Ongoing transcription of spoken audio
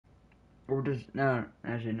Or just no,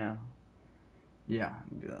 actually no. Yeah,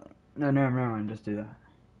 do that. No, never mind. Just do that.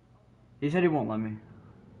 He said he won't let me.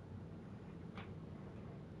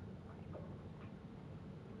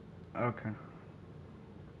 Okay.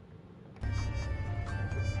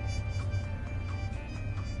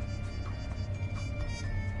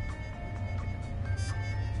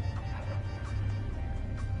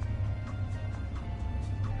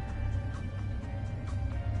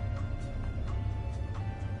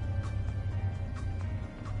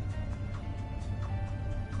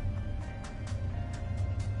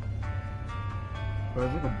 But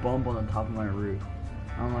there's like a bump on the top of my roof.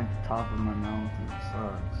 On like the top of my mouth. It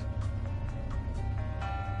sucks.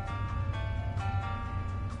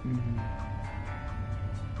 Mm-hmm.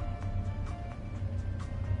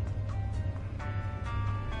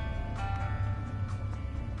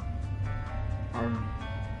 Or,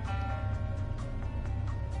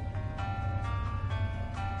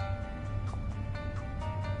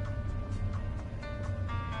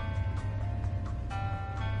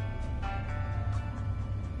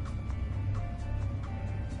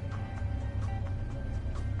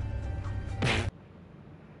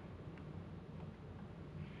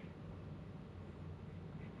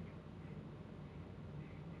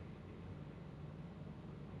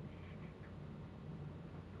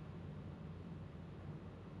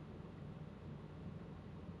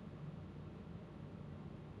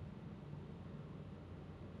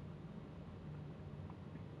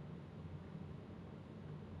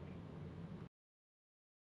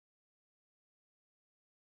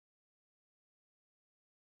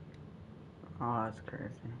 oh, that's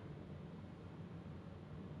crazy.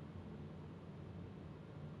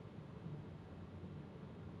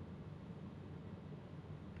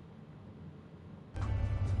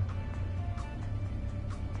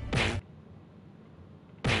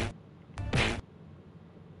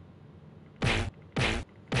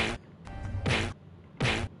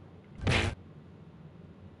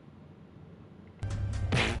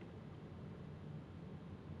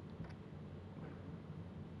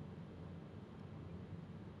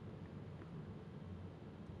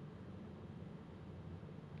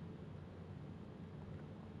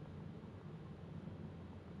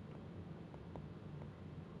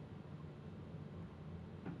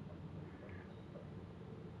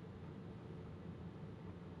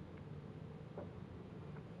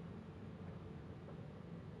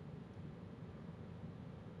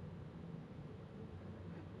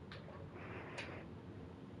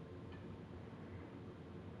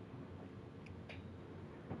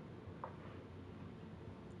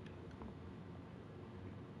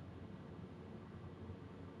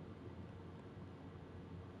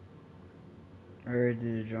 Or did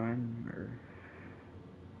you join? Or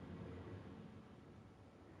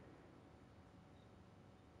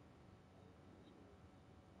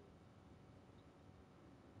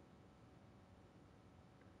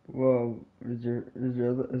well, is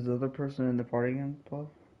the other person in the party again,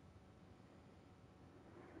 Paul?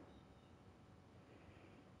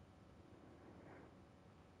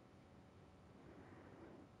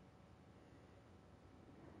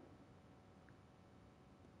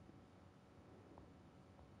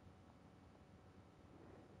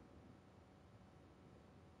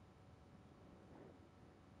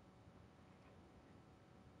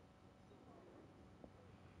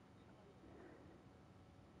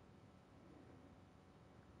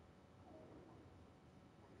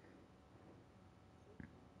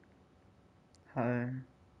 Hi.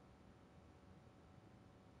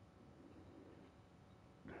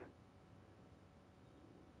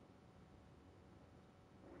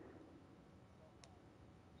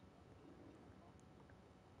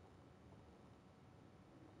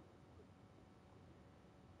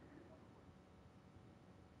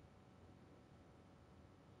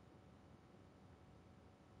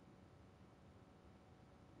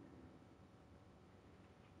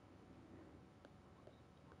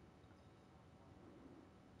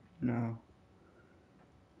 No.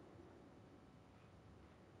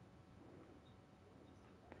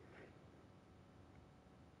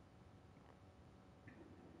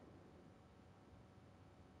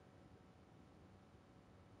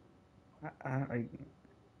 I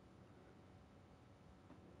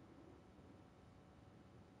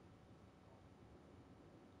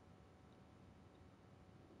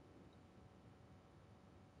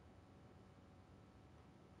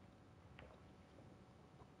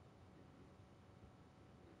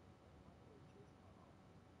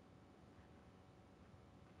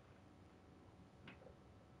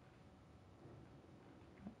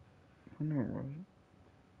never was.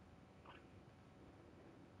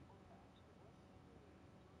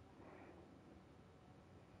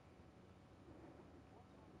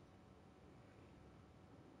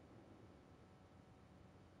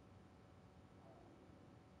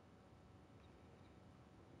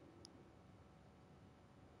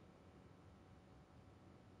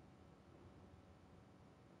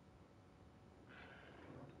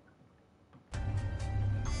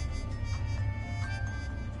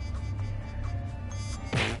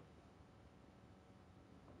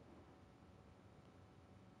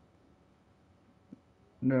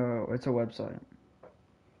 No, it's a website.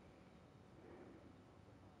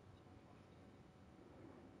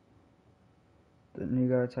 Then you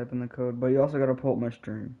gotta type in the code, but you also gotta pull up my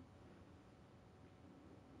stream.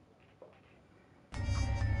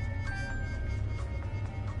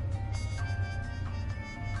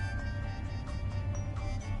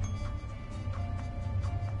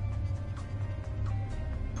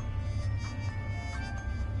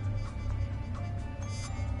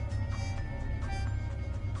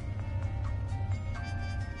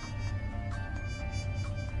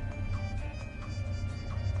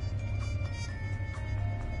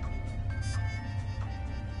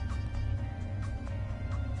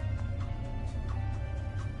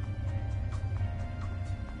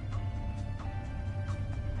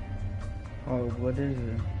 Oh, what is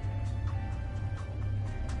it?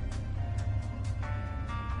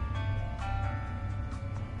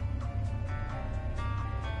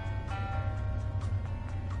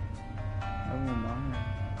 Oh my.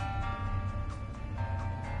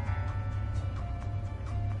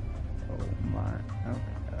 Oh my.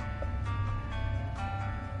 Okay.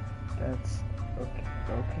 That's okay.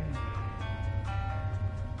 Okay.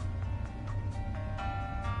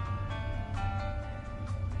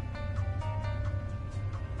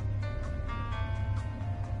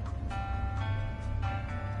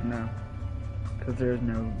 No, because there's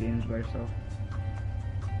no games by yourself.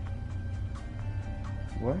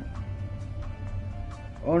 What?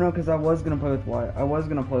 Oh no, because I was gonna play with Wyatt. I was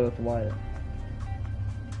gonna play with Wyatt.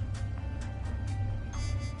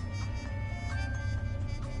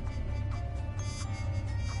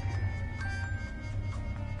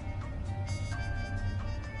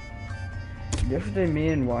 Yesterday, me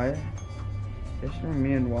and Wyatt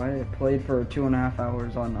played for 2.5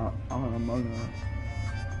 hours on Among Us.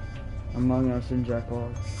 Among Us and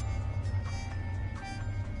Jackbox.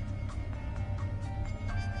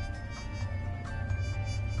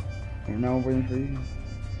 And now I'm waiting for you.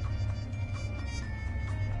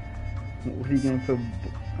 What are you gonna put,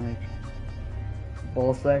 like,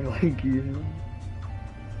 ball sack like usual?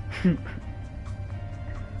 Like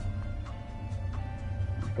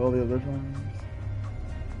all the other times?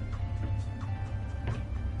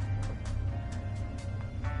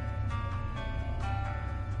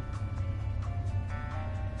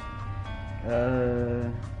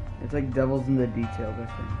 It's like Devils in the Details, I think.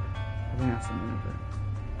 I think that's the name of it.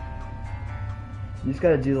 You just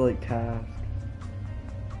gotta do the, like, task.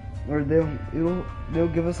 Or they'll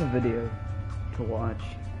give us a video to watch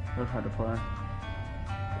of how to play.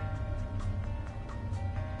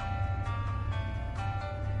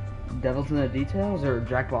 Devils in the Details or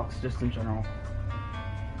Jackbox just in general?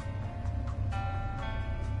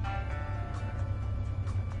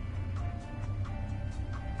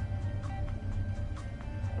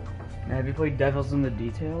 Have you played Devils in the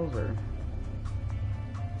Details or?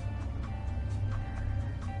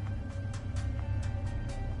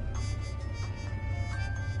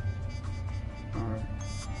 Alright.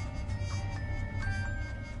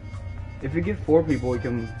 If you get 4 people, you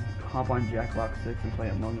can hop on Jackbox 6 and play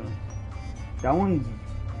Among Us. That one's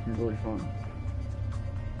really fun.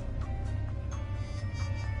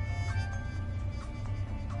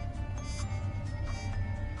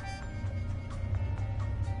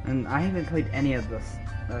 And I haven't played any of this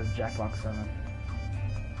Jackbox 7.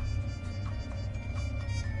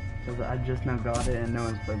 Because I just now got it and no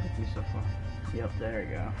one's played with me so far. Yep,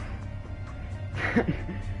 there we go.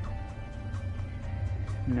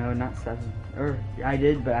 No, not 7. Or, I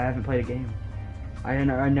did, but I haven't played a game. I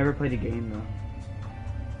never played a game, though.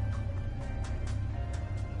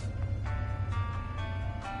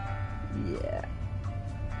 Yeah.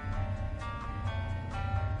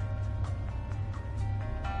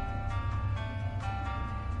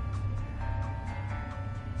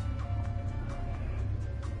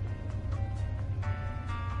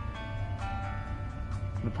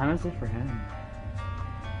 What time is it for him?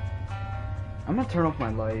 I'm gonna turn off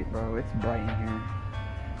my light, bro. It's bright in here.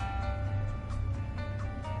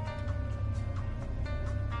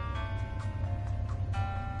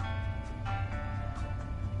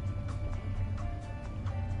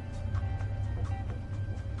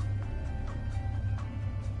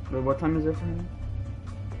 But what time is it for him?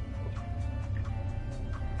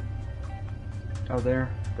 Oh, they're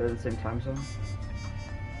the same time zone?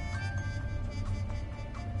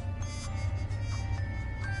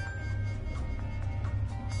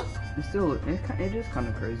 It's still, it is kind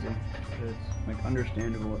of crazy. It's like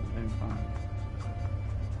understandable at the same time.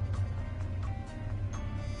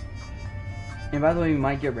 And by the way, you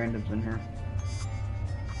might get randoms in here.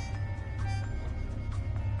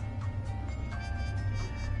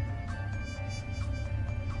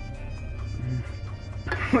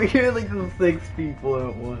 We hear like the 6 people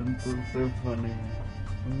at once. It's so funny.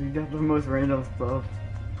 We got the most random stuff.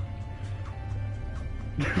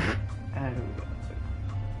 I don't know.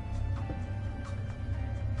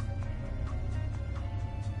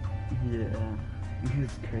 Yeah,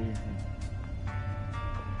 it's crazy.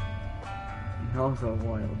 That was a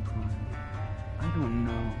wild time. I don't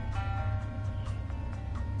know.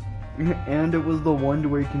 And it was the one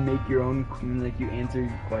where you can make your own, like you answer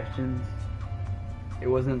your questions. It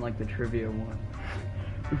wasn't like the trivia one.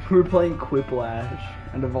 We were playing Quiplash,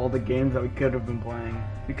 and of all the games that we could have been playing,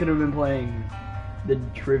 we could have been playing the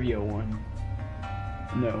trivia one.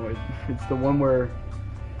 No, it's the one where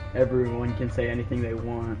everyone can say anything they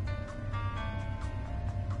want.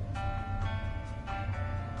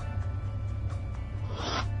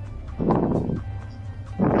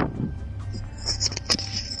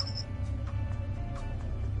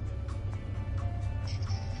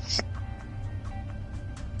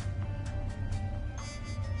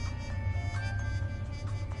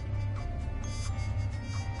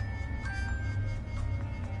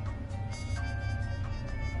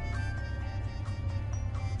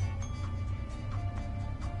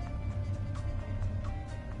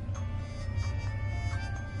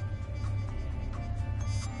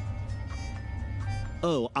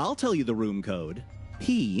 Oh, I'll tell you the room code.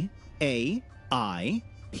 PAIP.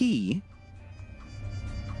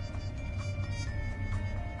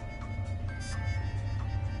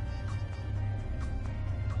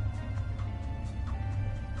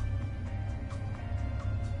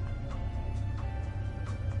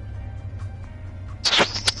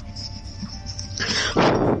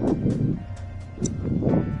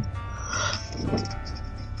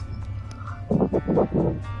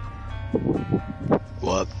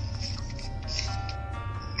 What?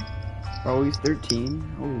 Oh, he's 13?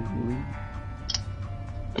 Holy.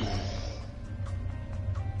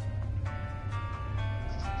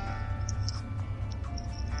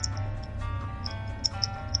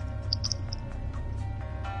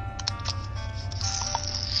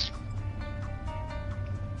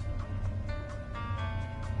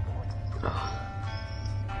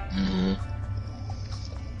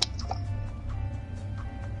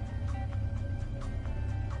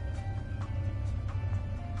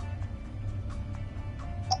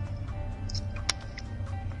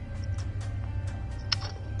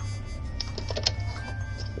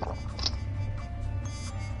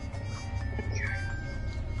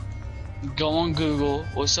 Go on Google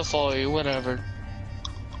or Safari, whatever,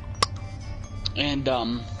 and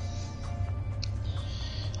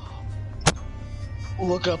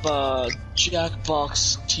look up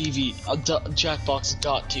Jackbox TV,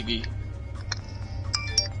 Jackbox.tv.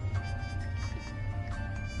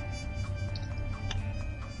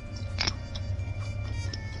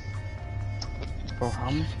 Oh, how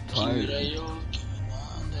much tired?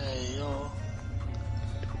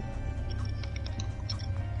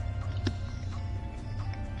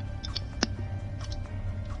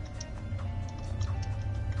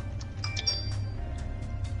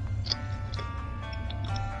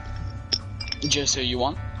 Jesse, you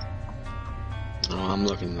want? No, I'm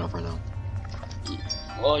looking it up right now.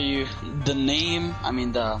 Well, the name, I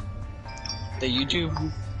mean the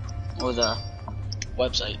YouTube or the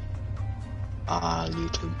website?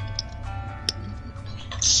 YouTube.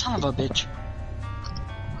 Son of a bitch.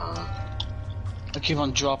 I keep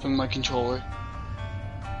on dropping my controller.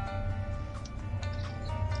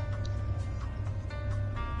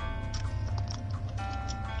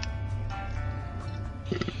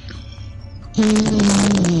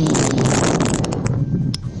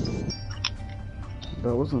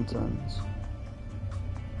 That was intense.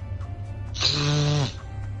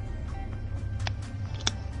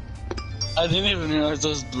 I didn't even realize I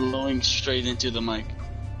was blowing straight into the mic.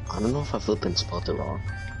 I don't know if I flipping spelled it wrong.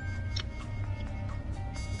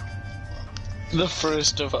 The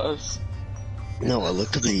first of us. No, I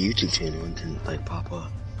looked at the YouTube channel and didn't like pop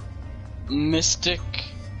up.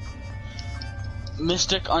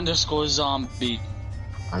 Mystic_zombie.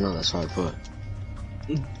 I know that's what I put.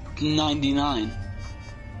 99.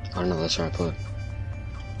 I know that's what I put.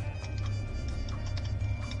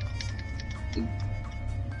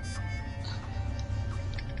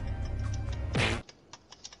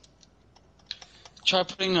 Try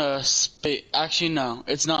putting a space. Actually, no,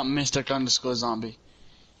 it's not Mystic_zombie.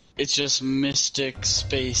 It's just Mystic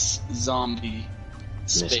space zombie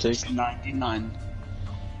space Mystic? 99.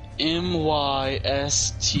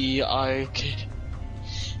 MYSTIC.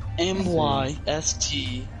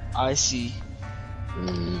 MYSTIC.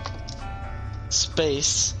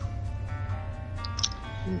 Space.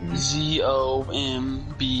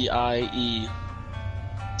 ZOMBIE.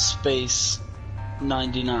 space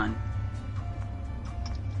 99.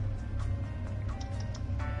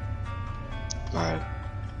 Alright.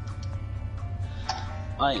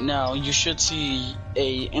 Alright, now you should see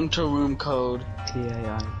a inter-room code.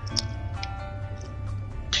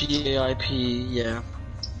 PAIP, yeah.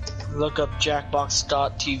 Look up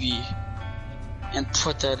jackbox.tv and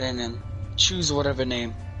put that in and choose whatever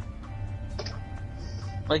name.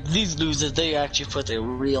 Like these losers, they actually put their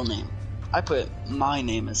real name. I put my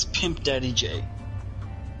name as Pimp Daddy J.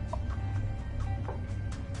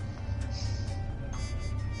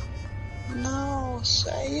 No,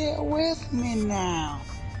 say it with me now.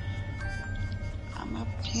 I'm a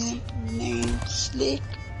pimp named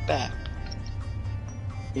Slickback.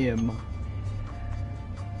 M.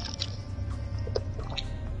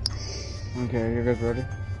 Okay, you guys ready?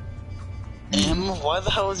 M? Why the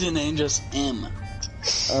hell is your name just M?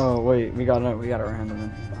 Oh wait, we got a random in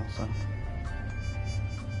here now, so.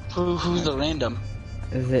 Who's the random?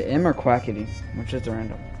 Is it M or Quackity? Which is the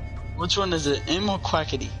random? Which one is it, M or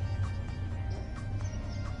Quackity?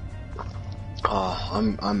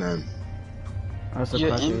 I'm in. Oh, so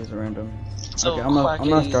You're Quackity M? is random. So Okay, I'm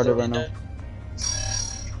gonna start it right now.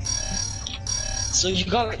 So you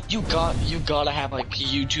gotta have like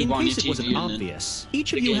YouTube In on your case it TV. wasn't and then obvious,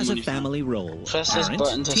 each of the you game has a when you family role. Press this Parent,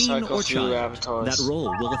 button to teen, cycle or through child. avatars. That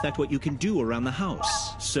role will affect what you can do around the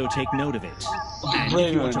house, so take note of it. And Wait if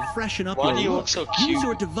a you want to minute. freshen up Why your do you look, look so use cute?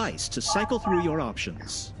 your device to cycle through your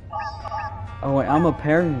options. Oh wait, I'm a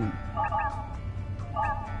parent.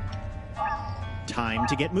 Time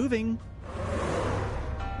to get moving.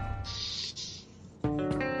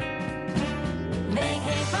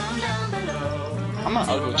 I'm an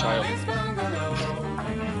ugly child.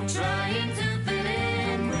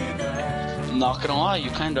 I'm not gonna lie,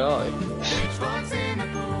 you kinda are.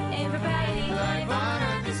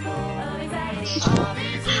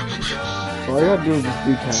 So all you gotta do is just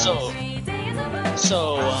do tasks.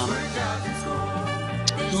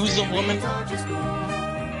 Who's the woman?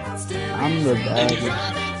 I'm the And dad.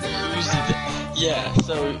 who's the... Yeah,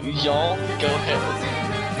 so y'all go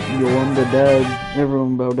ahead. Yo, I'm the dad.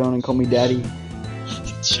 Everyone bow down and call me daddy.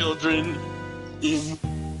 Children in...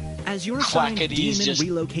 As your assigned Quackity's demon just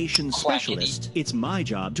relocation quackity. specialist, it's my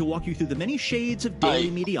job to walk you through the many shades of daily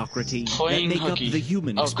Aye. mediocrity that Playing make hooky. up the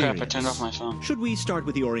human Oh experience. crap, I turned off my phone. Should we start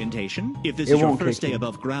with the orientation? If this It is your won't first kick day you.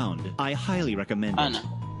 above ground, I highly recommend I it. know.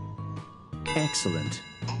 Excellent.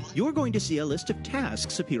 You're going to see a list of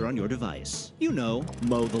tasks appear on your device. You know,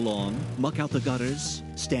 mow the lawn, muck out the gutters,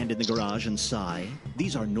 stand in the garage and sigh.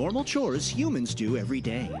 These are normal chores humans do every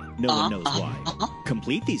day. No one knows why.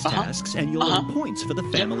 Complete these tasks and you'll earn points for the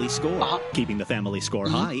family score. Keeping the family score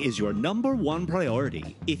high is your #1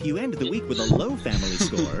 priority. If you end the week with a low family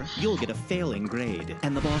score, you'll get a failing grade.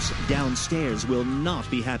 And the boss downstairs will not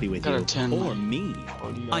be happy with Gotta you turn or my me.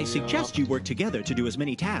 audio I suggest up. you work together to do as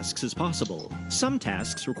many tasks as possible. Some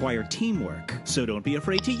tasks require teamwork, so don't be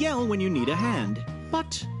afraid to yell when you need a hand.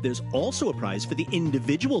 But there's also a prize for the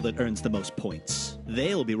individual that earns the most points.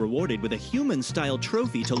 They'll be rewarded with a human-style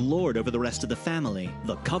trophy to lord over the rest of the family,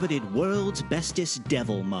 the coveted World's Bestest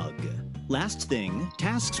Devil Mug. Last thing,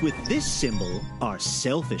 tasks with this symbol are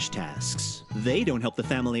selfish tasks. They don't help the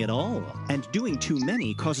family at all, and doing too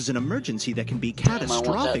many causes an emergency that can be I want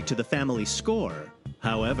catastrophic that. to the family score.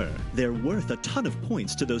 However, they're worth a ton of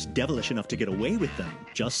points to those devilish enough to get away with them.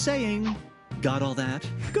 Just saying. Got all that?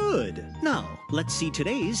 Good. Now, let's see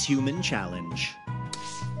today's human challenge.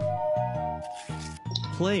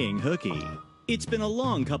 Playing hooky. It's been a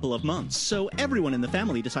long couple of months, so everyone in the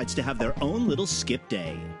family decides to have their own little skip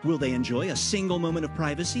day. Will they enjoy a single moment of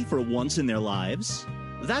privacy for once in their lives?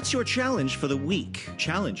 That's your challenge for the week.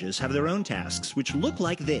 Challenges have their own tasks, which look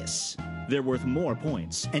like this. They're worth more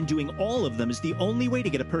points, and doing all of them is the only way to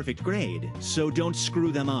get a perfect grade, so don't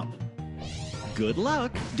screw them up. Good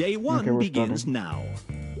luck! Day 1 Okay, we're begins starting. now.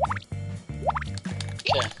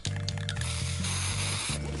 Okay.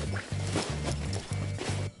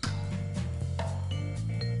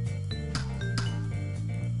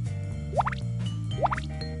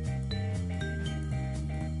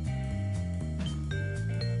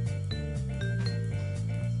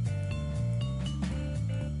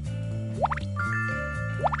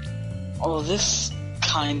 Oh, this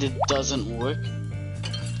kinda doesn't work.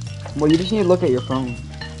 Well, you just need to look at your phone.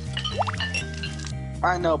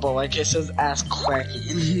 I know, but like it says ask Quacky,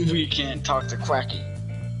 and we can't talk to Quacky.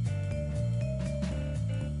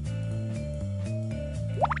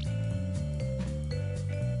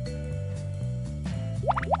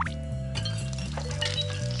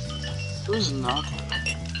 Who's knocking?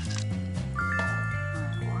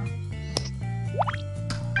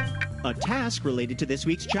 A task related to this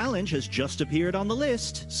week's challenge has just appeared on the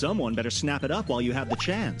list. Someone better snap it up while you have the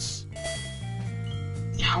chance.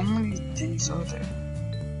 How many things are there?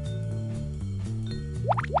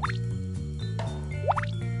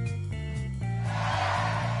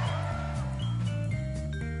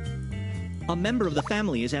 A member of the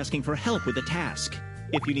family is asking for help with a task.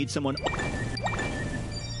 If you need someone...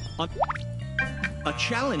 A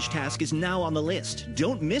challenge task is now on the list.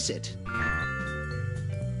 Don't miss it.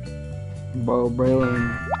 Bro,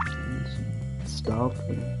 Braylon, stop.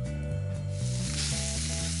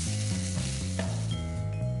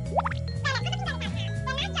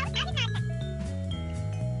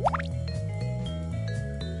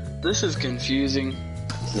 This is confusing.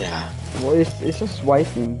 Yeah. Well, it's just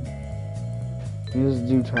swiping. You just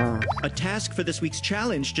do tasks. A task for this week's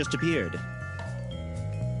challenge just appeared.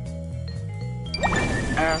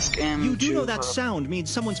 Ask M. You do know that sound means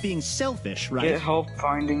someone's being selfish, right? Get help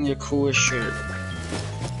finding your coolest shirt.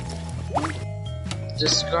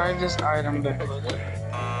 Describe this item to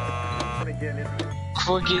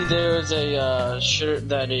Quiggy. There's a shirt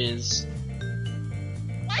that is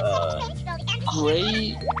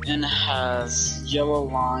gray and has yellow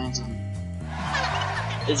lines and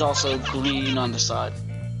is also green on the side.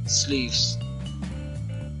 Sleeves.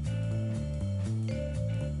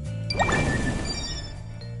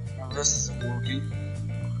 Now this isn't working.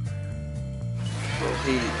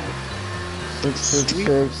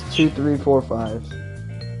 666-2345.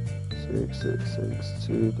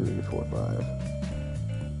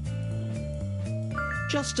 666-2345.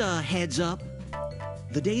 Just a heads up.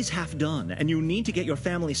 The day's half done, and you need to get your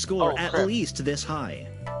family score at least this high.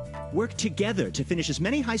 Work together to finish as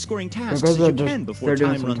many high-scoring tasks as you can before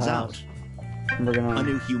time runs out. A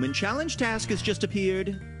new human challenge task has just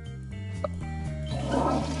appeared.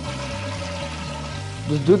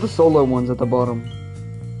 Just do the solo ones at the bottom.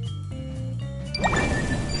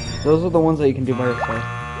 Those are the ones that you can do by yourself.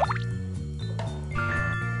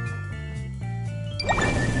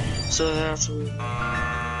 So that's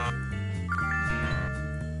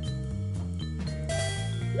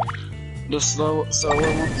the solo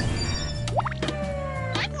ones.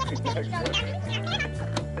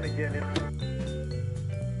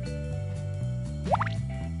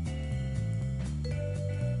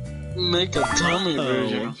 Make a dummy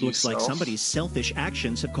version of looks like yourself. somebody's selfish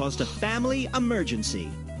actions have caused a family emergency.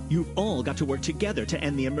 You've all got to work together to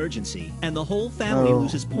end the emergency, and the whole family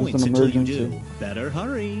loses points until you do. Better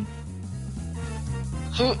hurry.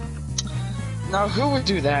 Who would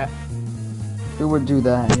do that? Who would do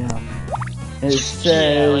that? Yeah. It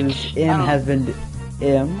says M has been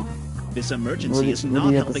M. This emergency is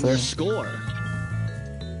not helping your score.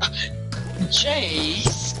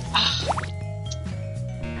 Chase.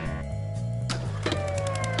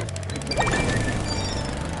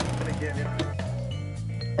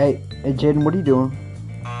 Hey, Jaden, what are you doing?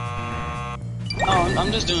 Oh,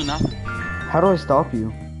 I'm just doing nothing. How do I stop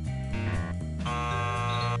you?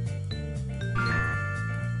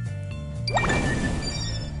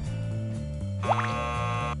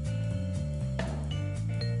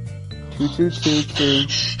 Two.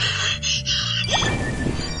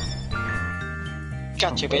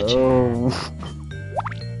 Gotcha, bitch. Oh.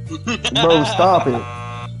 Bro, stop it.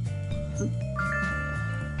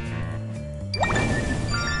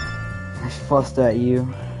 I fussed at you.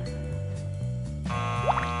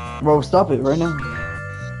 Bro, stop it right now.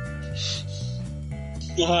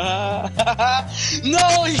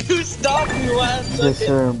 No, you stopped me last second. Yes,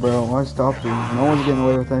 sir, bro. I stopped you. No one's getting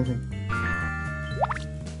away with anything.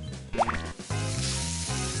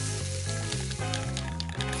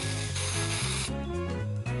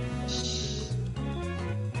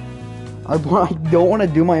 I don't want to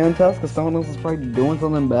do my own task because someone else is probably doing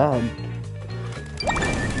something bad.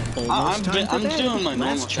 I'm doing my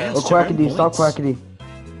normal task. Oh, Quackity, stop Quackity.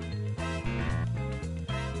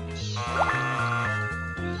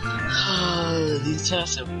 These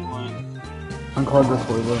tests are boring. Unclog this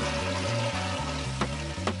for you,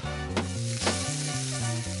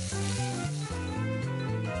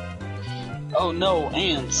 Oh no,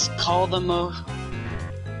 ants. Call them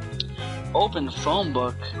open phone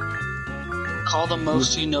book. Call the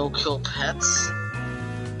most you know kill pets.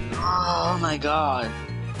 Oh my god.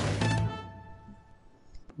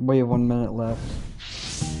 We have 1 minute left.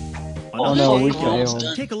 Oh no, we failed.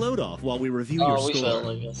 Take a load off while we review your Oh, we score. failed,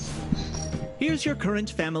 I guess. Here's your current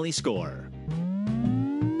family score.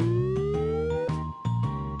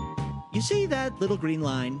 You see that little green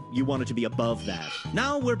line? You want it to be above that.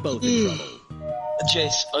 Now we're both in trouble.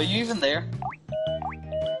 Jace, are you even there?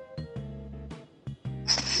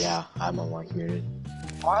 Yeah, I'm unmuted.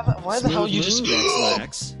 Why the hell you just...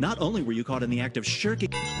 X? Not only were you caught in the act of shirking...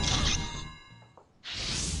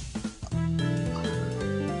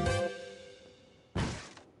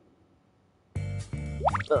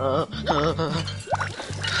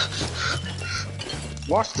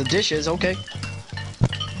 Wash the dishes, okay.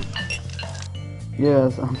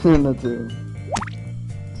 Yes, I'm doing that too.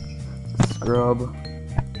 Scrub.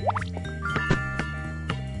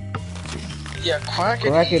 Yeah,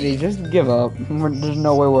 Quackity. Quackity, just give up. There's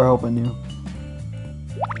no way we're helping you.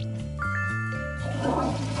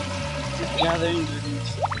 Gathering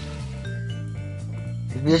goodies.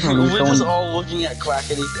 If you're trying to We're use just someone- all looking at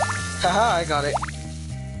Quackity. Haha, I got it.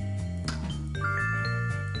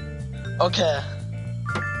 Okay.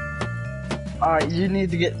 Alright, you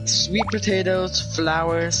need to get sweet potatoes,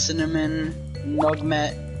 flour, cinnamon,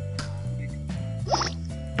 nugget.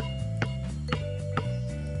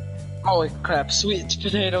 Holy crap, sweet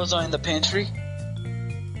potatoes are in the pantry.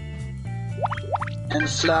 And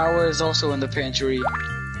flour is also in the pantry.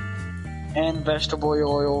 And vegetable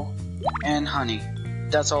oil. And honey.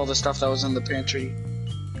 That's all the stuff that was in the pantry.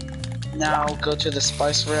 Now go to the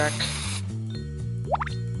spice rack.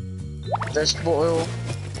 Vegetable oil.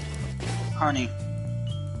 Honey.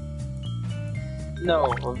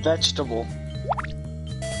 No, vegetable.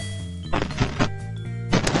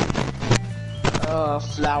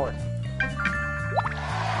 Flour.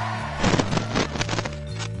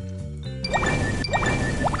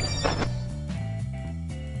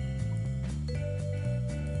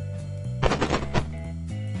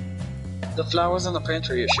 The flour's in the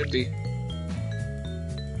pantry, it should be.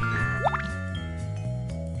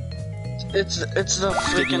 It's the Did you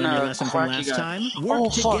freaking learn your lesson from quacky last guy. time? Oh,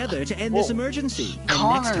 Work fuck. together to end this emergency. And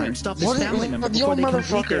Connor, next time, stop this what family is- member you before they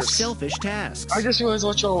complete their motherfuckers. selfish tasks. I just realized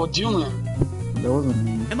what y'all were doing. That wasn't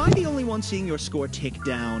me. Am I the only one seeing your score tick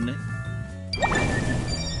down?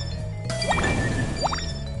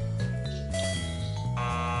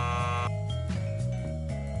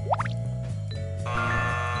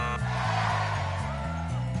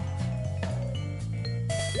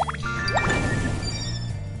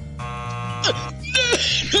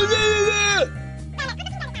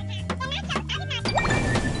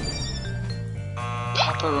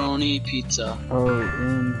 Pepperoni pizza.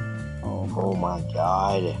 Oh my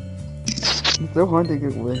god. It's so hard to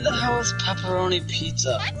get with. What the hell is pepperoni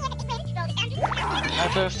pizza?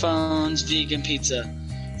 Pepper Phones vegan pizza.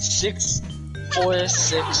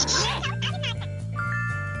 646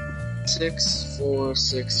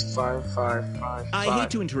 6465555. I hate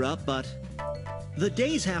to interrupt, but the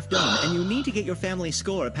day's half done, and you need to get your family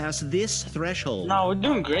score past this threshold. No, we're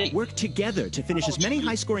doing great. Work together to finish as many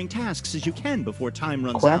high-scoring tasks as you can before time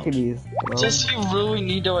runs out. Quackity's throwing. Just you really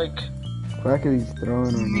need to like Quackity's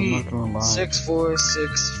throwing him, I'm not gonna lie.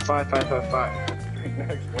 6465555.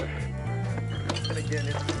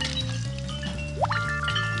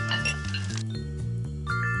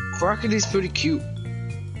 Crockety's pretty cute.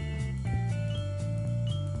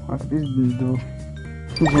 Quackity's he's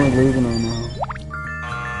really losing right now.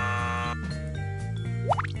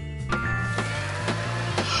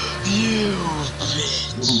 You bitch.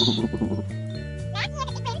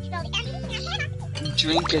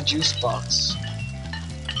 Drink a juice box.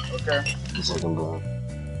 Okay. It's like I'm going.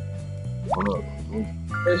 Hold up.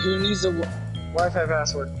 Hey, who needs a Wi-Fi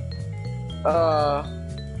password?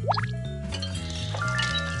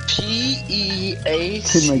 Kid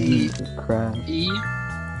my geese PEACE is crap.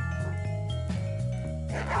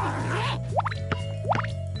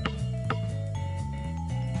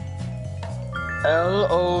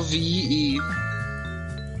 LOVE.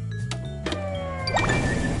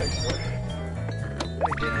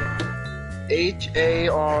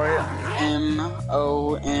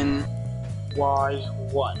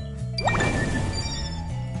 HARMONY1.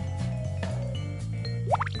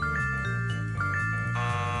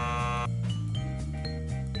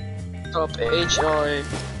 Top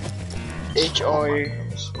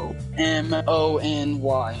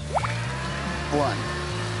HARMONY 1.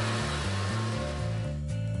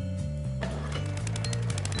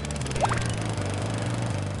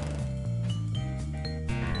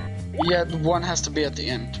 Yeah, the 1 has to be at the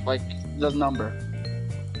end, like the number.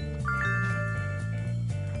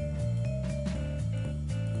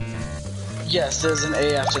 Yes, there's an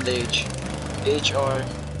A after the H. HAR.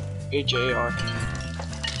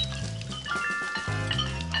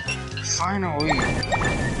 Finally.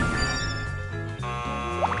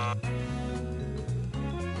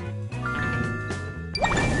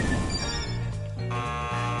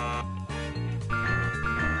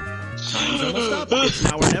 Time's almost up. It's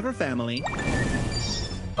now or never, family.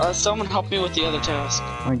 Someone help me with the other task.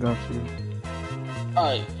 I got you.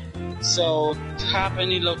 Alright, so tap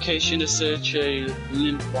any location to search a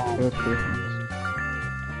limp bomb. Okay.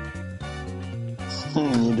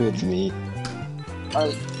 You do it to me.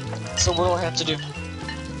 Alright, so what do I have to do?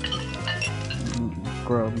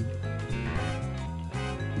 Scrub.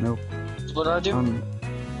 Nope. What do I do?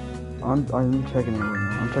 I'm checking it right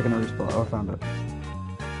now. I'm checking every spot. Oh, I found it.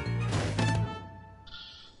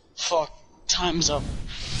 Fuck, time's up.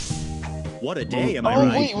 What a day, am I Oh,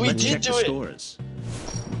 right? wait, we Let's did check do the it. scores.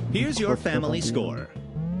 Here's your family score.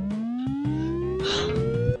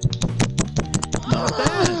 Not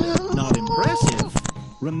bad. Not impressive.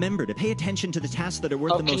 Remember to pay attention to the tasks that are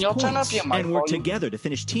worth Oh, the can most y'all turn up points your mic and work volume? together to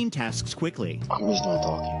finish team tasks quickly. I'm just not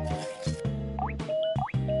talking.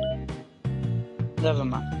 Never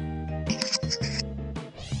mind.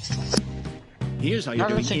 Here's how Now you're that I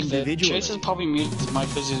doing think of it, individually. Chase is probably muted his mic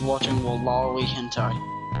because he's watching Walari Hentai.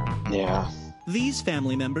 Yeah. These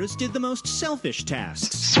family members did the most selfish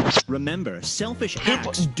tasks. Remember, selfish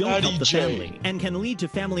acts don't Daddy help the J. family and can lead to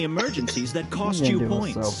family emergencies that cost didn't you do a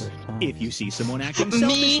points. selfish task. If you see someone acting Me?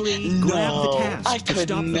 selfishly, grab the No, task I to could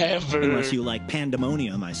stop them. never. Unless you like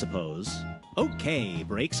pandemonium, I suppose. Okay,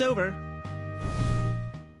 break's over.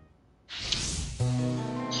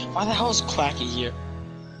 Why the hell is Quacky here?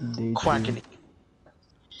 Day Quackity.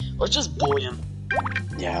 Or just Boyan.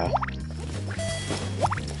 Yeah.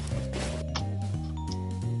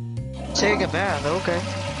 Take a bath, okay.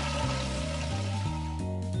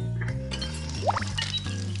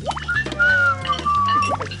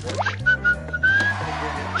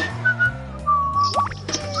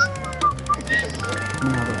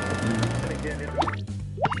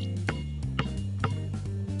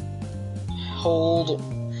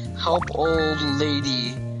 Help old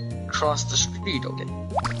lady cross the street, okay.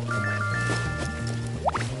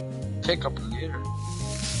 Pick up later.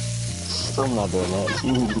 I'm not doing that.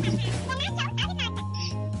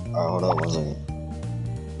 Alright, hold up 1 second.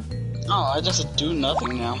 Oh, I just do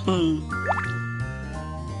nothing now.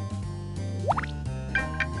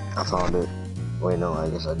 I found it. Wait, no, I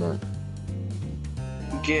guess I didn't.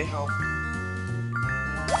 Get help.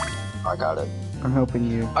 I got it. I'm helping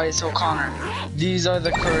you. Alright, so Connor, these are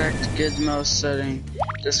the correct gizmo setting.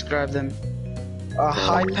 Describe them.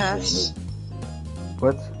 High pass.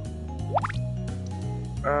 What?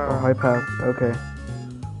 Oh, high pass. Okay.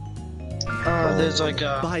 There's like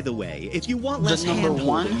a. By the way, if you want The less number hand-holding,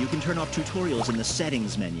 one? you can turn off tutorials in the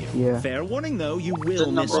settings menu. Yeah. Fair warning though, you will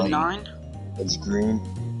The miss number me. 9? It's green.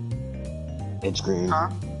 It's green. Huh?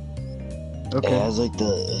 It Okay. has like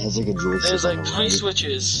a joystick. There's on like the 3 right.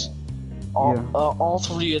 switches. Yeah. All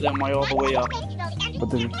 3 of them are all the way up. But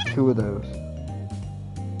there's 2 of those.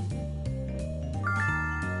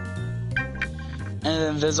 And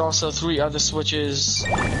then there's also 3 other switches.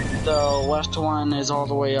 The left one is all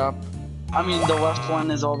the way up. I mean, the left one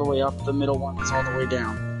is all the way up. The middle one is all the way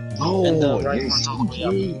down. Oh, And the right yes, one's all the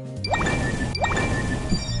way up. okay.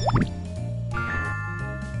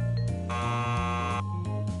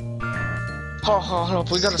 Hold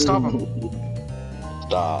up, we gotta stop him.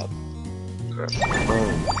 Stop.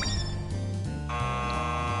 Burn.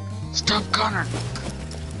 Stop Connor.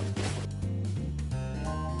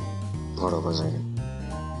 Hold up 1 second.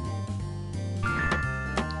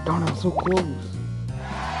 Darn, I'm so close.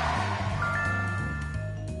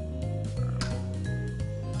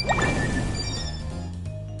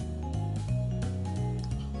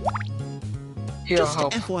 Here, Just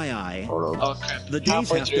help. FYI, Hold up. Okay. the day's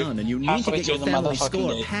Halfway half through- done and you need to halfway get your through the family motherfucking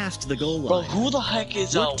score day. past the goal Bro, line. who the heck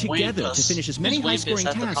is Work together to Wampus? finish as many Who's Wampus high-scoring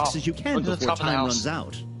at the tasks top? as you can Look at the before top of the time house. runs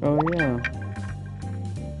out. Oh yeah.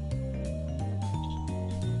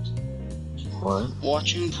 What?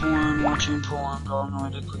 Watching porn, going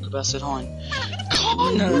on to click the best at home.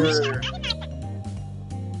 Connor!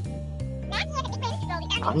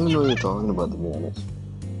 I don't even know what you're talking about, to be honest.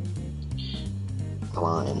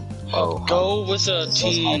 Flying. Oh. Go with a It says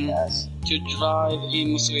team high pass. to drive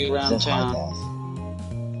aimlessly It around says high town.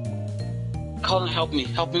 pass. Colin, help me.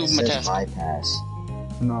 Help me It with my says task. high pass.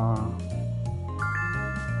 Nah.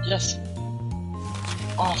 Yes.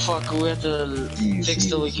 Oh fuck, we have to See you, fix see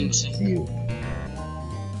the you, leaking see sink. you.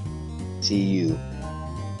 See you.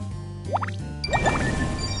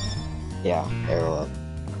 Yeah, arrow up.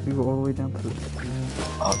 We go all the way down to the.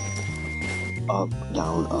 Up. Up,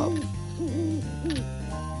 down, up.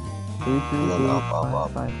 3, 3, And then 8, up, up, 5,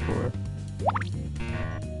 up. 5, 4.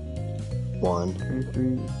 1. 3,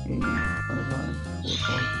 3, 8, 5, 5, 4,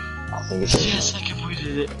 5. I think it says Yes, I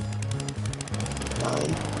completed it.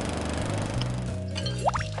 9.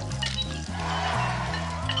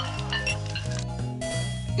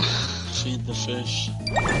 Feed the fish.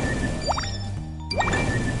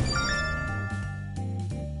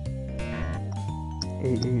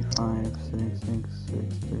 8, 8, 5, 6, 6,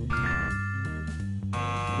 6, 3.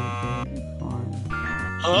 8, 8,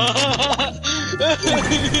 5.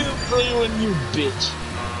 Play when you bitch.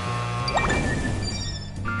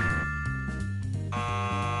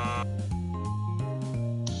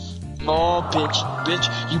 Oh,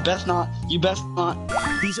 bitch, you best not.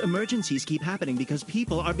 These emergencies keep happening because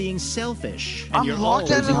people are being selfish. And I'm you're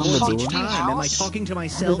locked always in a how much fucking time. Am I house? talking to How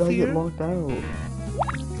myself did I get here? locked out?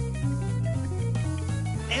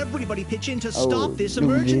 Everybody pitch in to stop this no, Jaden,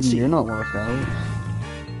 emergency. you're not locked out.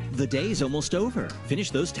 The day's almost over. Finish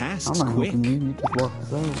those I'm tasks not quick. helping you. You just locked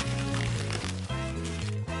us out.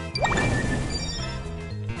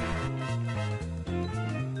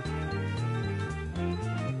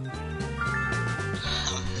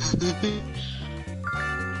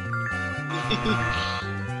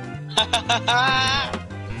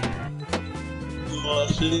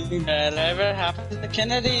 Nothing that ever happened to the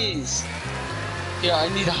Kennedys. Yeah, I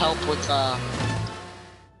need help with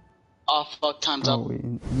fuck, time's Oh, up. wait.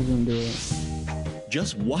 You didn't do it.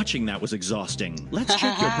 Just watching that was exhausting. Let's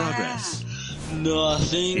check your progress.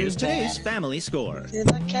 Nothing. Here's today's family score. to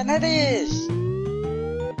the Kennedys.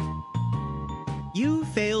 You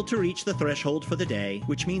failed to reach the threshold for the day,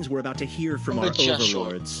 which means we're about to hear from Oh, our just short.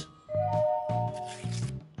 overlords.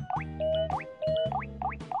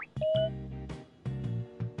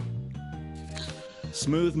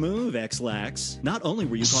 Smooth move, X-Lax. Not only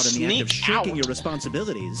were you caught in the act of Sneak shirking out. your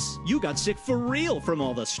responsibilities, you got sick for real from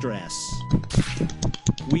all the stress.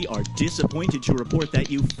 We are disappointed to report that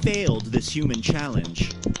you failed this human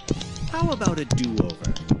challenge. How about a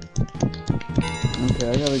do-over? Okay,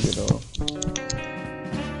 I gotta get off.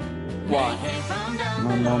 Why?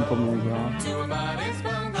 My mom told me to get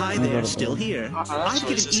off. Hi there, still here. that's I've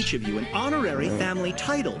given racist. each of you an honorary family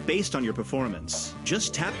title based on your performance.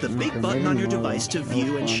 Just tap the big Okay, button on your maybe not. device to That was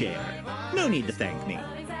view and fun. share. No need to thank me.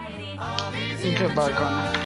 Goodbye, Connor.